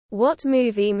What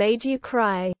movie made you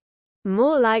cry?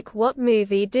 More like what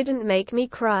movie didn't make me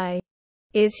cry?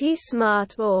 Is he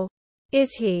smart or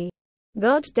is he?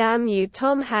 God damn you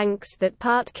Tom Hanks, that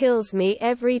part kills me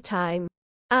every time.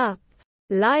 Up.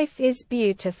 Life is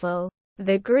Beautiful.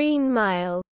 The Green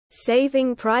Mile.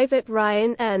 Saving Private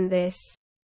Ryan. Earn This.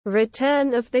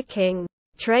 Return of the King.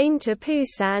 Train to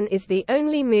Busan is the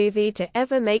only movie to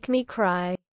ever make me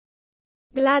cry.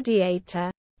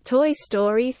 Gladiator. Toy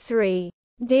Story 3.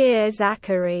 Dear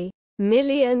Zachary. $1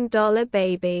 Million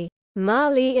Baby.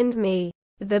 Marley and Me.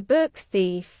 The Book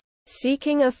Thief.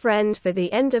 Seeking a Friend for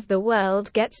the End of the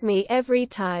World gets me every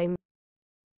time.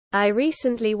 I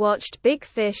recently watched Big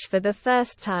Fish for the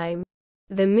first time.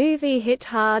 The movie hit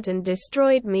hard and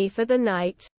destroyed me for the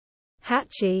night.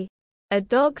 Hatchie. A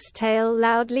Dog's Tale.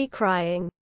 Loudly Crying.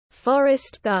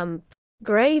 Forrest Gump.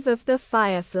 Grave of the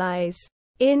Fireflies.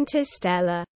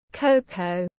 Interstellar.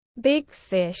 Coco. Big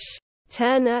Fish.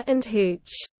 Turner and Hooch.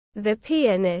 The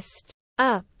Pianist.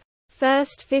 Up.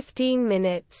 First 15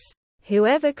 minutes.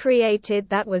 Whoever created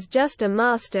that was just a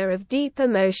master of deep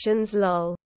emotions.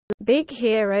 Lol. Big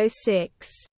Hero 6.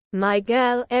 My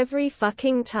Girl Every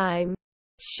Fucking Time.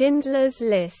 Schindler's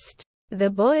List. The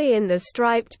Boy in the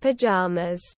Striped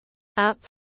Pajamas. Up.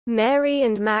 Mary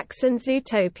and Max and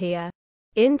Zootopia.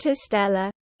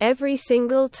 Interstellar. Every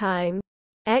Single Time.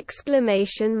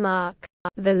 Exclamation mark.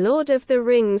 The Lord of the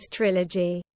Rings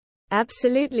trilogy.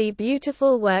 Absolutely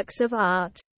beautiful works of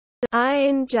art.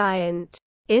 Iron Giant.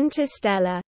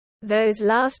 Interstellar. Those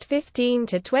last 15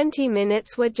 to 20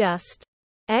 minutes were just.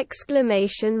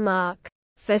 Exclamation mark.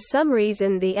 For some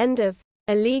reason the end of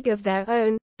A League of Their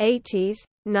Own, 80s,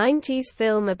 90s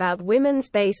film about women's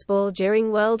baseball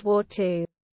during World War II.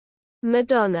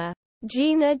 Madonna.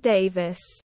 Gina Davis.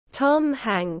 Tom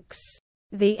Hanks.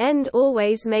 The end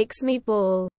always makes me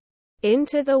bawl.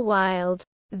 Into the Wild.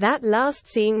 That last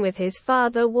scene with his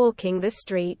father walking the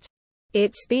street.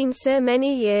 It's been so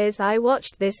many years I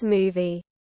watched this movie.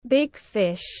 Big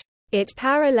Fish. It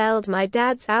paralleled my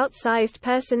dad's outsized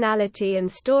personality and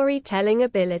storytelling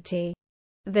ability.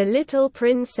 The Little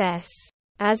Princess.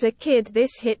 As a kid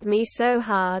this hit me so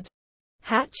hard.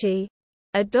 Hatchie.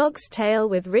 A Dog's Tale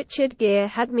with Richard Gere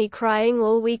had me crying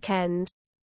all weekend.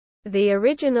 The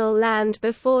original Land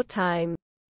Before Time.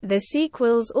 The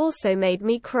sequels also made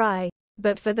me cry,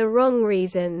 but for the wrong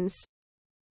reasons.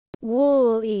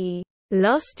 Wall-E.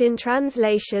 Lost in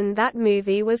Translation. That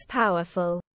movie was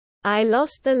powerful. I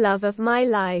lost the love of my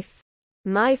life.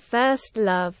 My first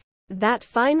love. That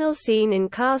final scene in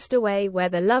Castaway where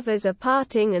the lovers are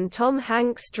parting and Tom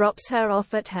Hanks drops her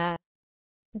off at her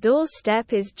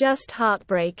doorstep is just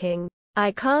heartbreaking.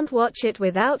 I can't watch it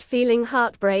without feeling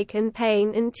heartbreak and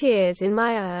pain and tears in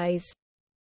my eyes.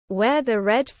 Where the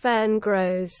Red Fern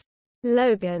Grows.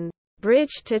 Logan.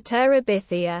 Bridge to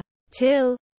Terabithia.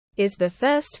 Till. Is the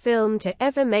first film to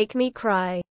ever make me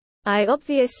cry. I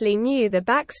obviously knew the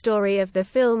backstory of the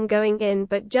film going in,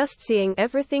 but just seeing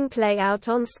everything play out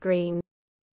on screen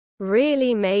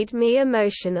really made me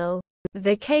emotional.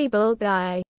 The Cable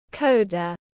Guy.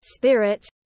 Coda. Spirit.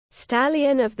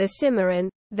 Stallion of the Cimarron.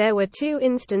 There were two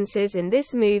instances in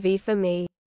this movie for me.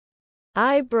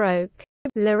 I broke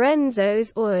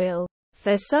Lorenzo's Oil.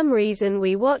 For some reason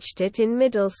we watched it in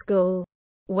middle school.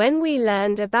 When we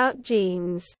learned about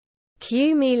genes.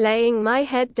 Cue me laying my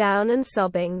head down and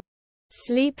sobbing.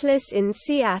 Sleepless in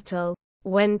Seattle.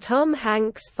 When Tom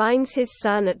Hanks finds his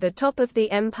son at the top of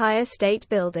the Empire State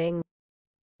Building.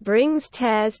 Brings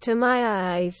tears to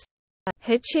my eyes.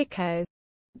 Hachiko.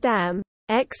 Damn!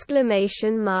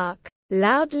 Exclamation mark.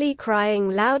 Loudly Crying,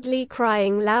 Loudly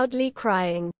Crying, Loudly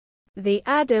Crying. The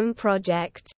Adam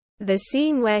Project. The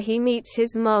scene where he meets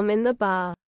his mom in the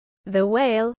bar. The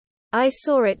Whale. I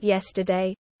saw it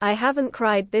yesterday. I haven't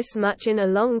cried this much in a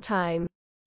long time.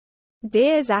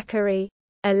 Dear Zachary.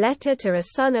 A letter to a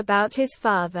son about his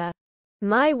father.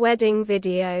 My Wedding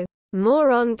Video.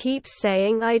 Moron keeps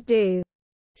saying I do.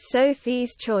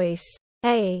 Sophie's Choice.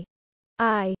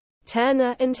 A.I.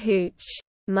 Turner and Hooch.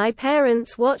 My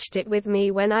parents watched it with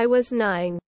me when I was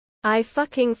 9. I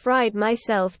fucking fried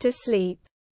myself to sleep.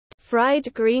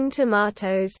 Fried Green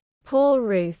Tomatoes. Poor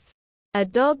Ruth. A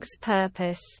Dog's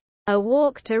Purpose. A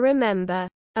Walk to Remember.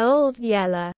 Old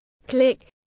Yeller. Click.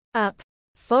 Up.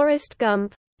 Forrest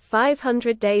Gump.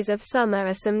 500 Days of Summer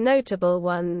are some notable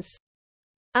ones.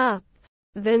 Up.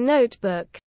 The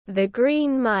Notebook. The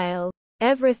Green Mile.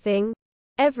 Everything.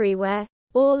 Everywhere.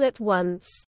 All at Once.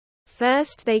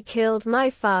 First They Killed My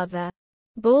Father.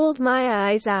 Bawled My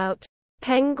Eyes Out.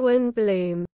 Penguin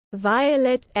Bloom.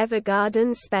 Violet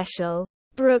Evergarden Special.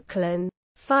 Brooklyn.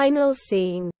 Final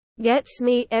Scene. Gets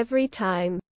Me Every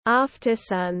Time. After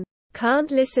Sun.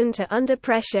 Can't listen to Under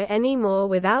Pressure anymore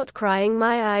without crying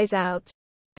my eyes out.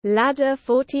 Ladder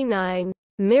 49.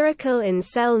 Miracle in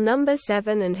Cell Number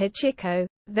 7 and Hachiko,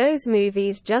 those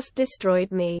movies just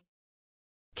destroyed me.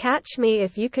 Catch Me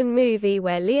If You Can movie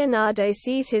where Leonardo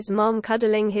sees his mom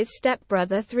cuddling his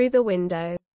stepbrother through the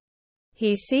window.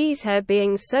 He sees her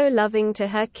being so loving to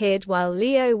her kid while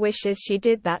Leo wishes she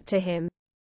did that to him.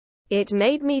 It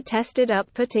made me tested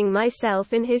up putting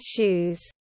myself in his shoes.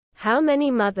 How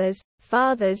many mothers,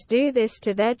 fathers do this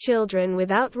to their children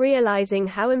without realizing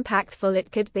how impactful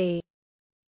it could be?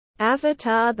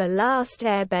 Avatar: The Last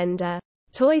Airbender.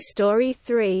 Toy Story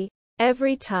 3.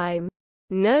 Every time.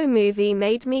 No movie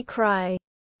made me cry.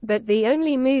 But the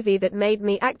only movie that made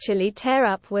me actually tear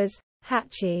up was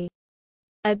Hachi: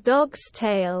 A Dog's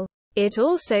Tale. It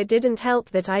also didn't help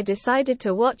that I decided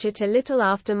to watch it a little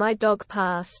after my dog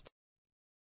passed.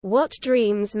 What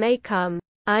Dreams May Come.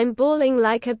 I'm bawling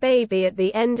like a baby at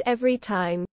the end every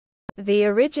time. The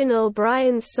original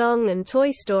Brian's song and Toy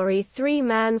Story 3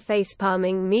 man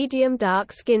facepalming medium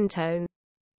dark skin tone.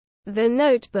 The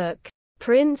Notebook.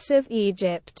 Prince of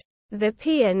Egypt. The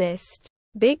Pianist.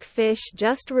 Big Fish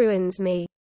just ruins me.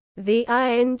 The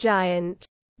Iron Giant.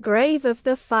 Grave of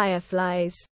the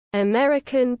Fireflies.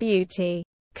 American Beauty.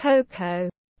 Coco.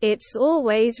 It's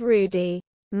Always Rudy.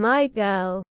 My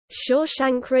Girl.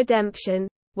 Shawshank Redemption,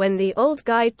 when the old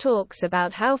guy talks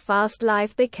about how fast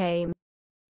life became.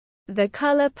 The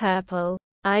Color Purple.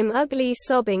 I'm ugly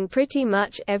sobbing pretty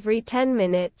much every 10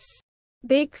 minutes.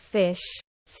 Big Fish.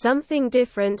 Something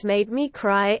Different made me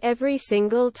cry every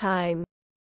single time.